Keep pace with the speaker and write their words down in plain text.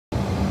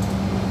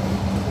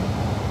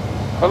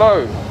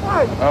Hello.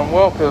 Hi. And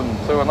welcome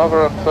to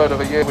another episode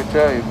of A Year with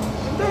James.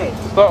 Indeed.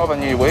 Start of a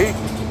new week.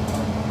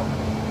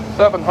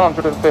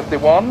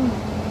 751.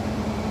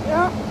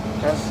 Yeah.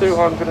 And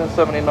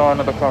 279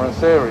 of the current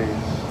series.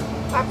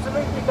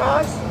 Absolutely,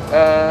 guys.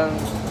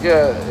 And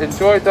yeah,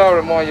 enjoy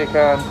Darren while you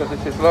can, because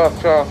it's his last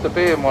chance to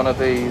be in one of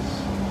these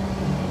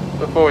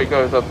before he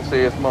goes up to see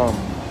his mum.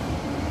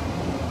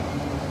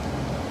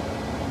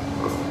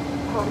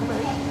 Pardon me.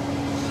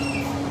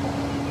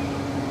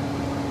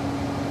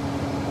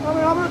 I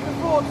mean, I'm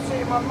looking forward to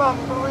seeing my mum,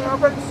 but I mean,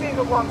 I've only seen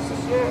her once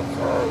this year,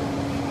 so...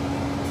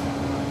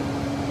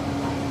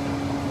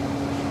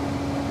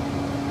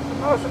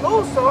 Nice. And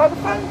also, I had a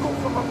phone call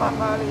from my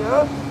mum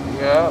earlier.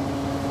 Yeah.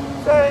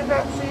 Saying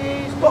that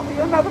she's got me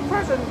another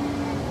present.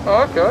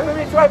 Oh, okay. For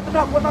me to open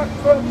up when I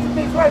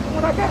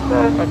get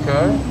there.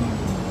 Okay.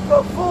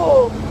 Got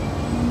 4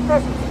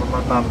 presents from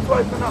my mum to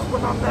open up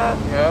when I'm there.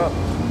 Yeah.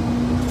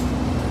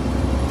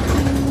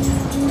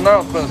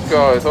 Announcements,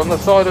 guys. On the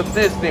side of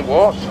Disney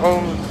Watch,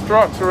 I'm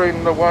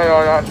structuring the way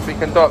I actually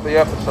conduct the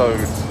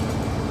episodes.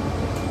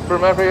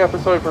 From every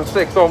episode from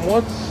 6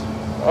 onwards,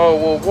 I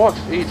will watch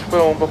each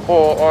film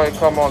before I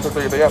come on to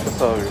do the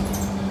episode.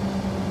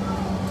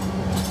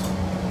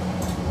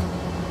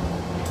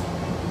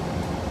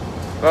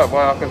 That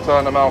way I can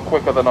turn them out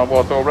quicker than I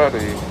was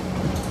already.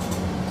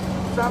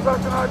 Sounds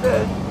like an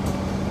idea.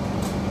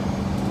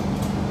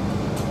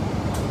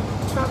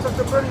 Sounds like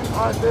a brilliant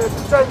idea.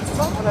 The James is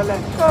not going to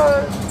let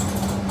go.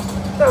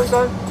 There we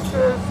go.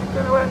 Because you're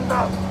going to end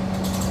up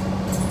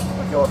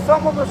with your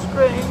thumb on the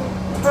screen,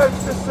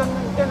 closest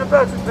and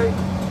inadvertently.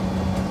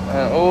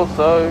 And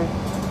also,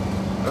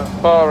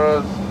 as far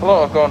as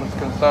Plotagon is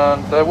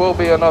concerned, there will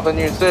be another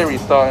new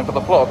series starting for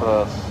the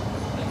Plotaverse.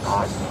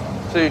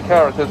 Nice. 2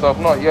 characters I've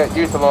not yet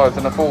utilised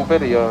in a full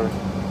video.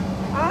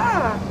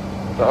 Ah.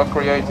 That I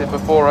created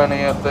before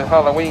any of the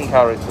Halloween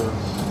characters.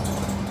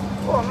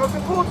 Well, I'm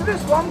looking forward to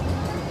this one.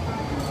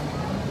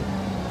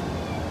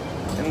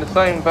 In the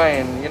same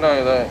vein, you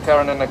know that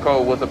Karen and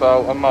Nicole was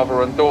about a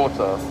mother and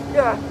daughter.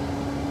 Yeah.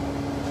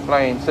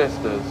 Playing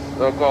sisters.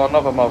 They've got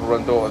another mother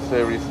and daughter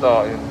series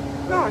starting.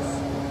 Nice.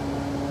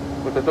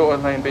 With the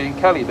daughter's name being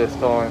Kelly this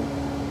time.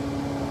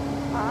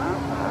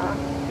 Ah.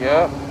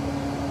 Yeah.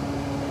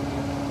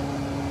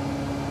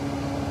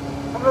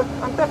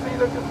 I'm definitely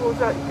looking forward to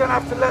that. You're going to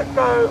have to let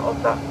go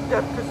of that,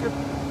 yeah, because you're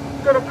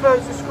going to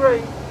close the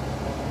screen.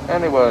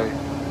 Anyway.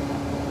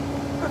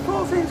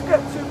 Before things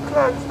get too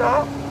closed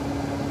up,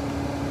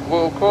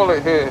 we'll call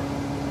it here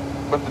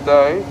for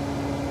today.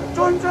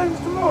 Join James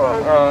tomorrow.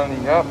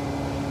 Yep.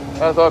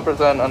 As I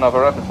present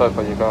another episode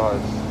for you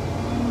guys.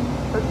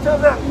 Until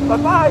then,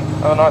 bye-bye.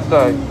 Have a nice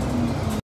day.